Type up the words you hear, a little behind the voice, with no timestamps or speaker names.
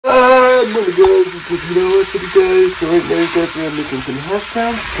guys, it's the recipe guys. So right now you guys are making some hash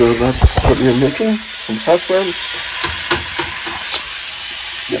browns. So that's what you're making, some hash browns.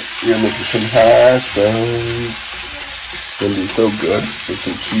 Yep, you're making some hash browns. It's gonna be so good with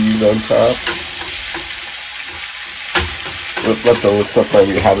some cheese on top. With leftover stuff that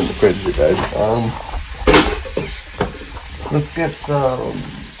we have in the fridge, you guys. Let's get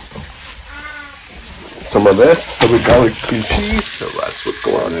some of this garlic cream cheese. So that's what's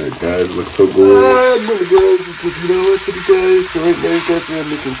going on in it, guys. It looks so good. Guys, it's the recipe guys. So right now you guys are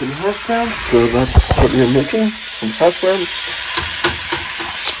making some hash browns. So that's what you're making, some hash browns.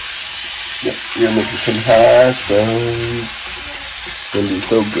 Yep, you're making some hash browns. It's gonna be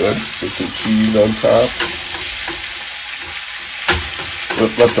so good with some cheese on top.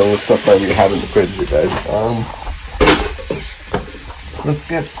 With leftover stuff that we have in the fridge, you guys. Let's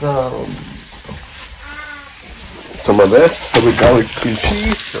get some of this garlic cream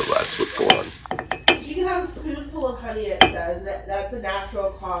cheese. So that's what's going on. She has a spoonful of honey, it says. That's a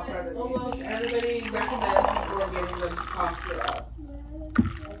natural cough remedy. Almost everybody recommends before giving them cough syrup.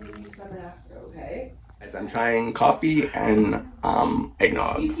 I'll give you some after, okay? As I'm trying coffee and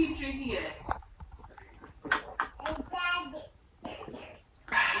eggnog. You keep drinking it.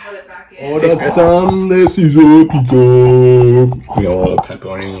 Put it back in. Order some, this is a pizza. We got a lot of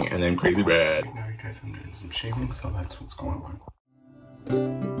pepperoni and then crazy bread. Now you guys, I'm doing some shaving, so that's what's going on.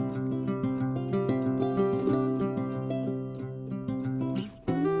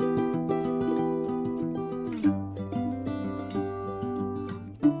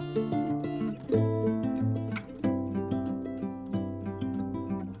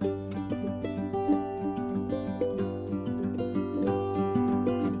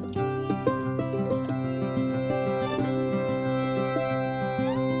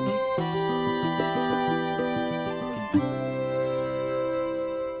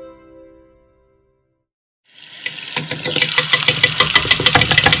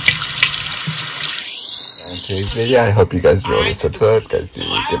 Today's video. I hope you guys enjoyed this episode. Guys, do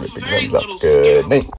give it a big thumbs up. Good night.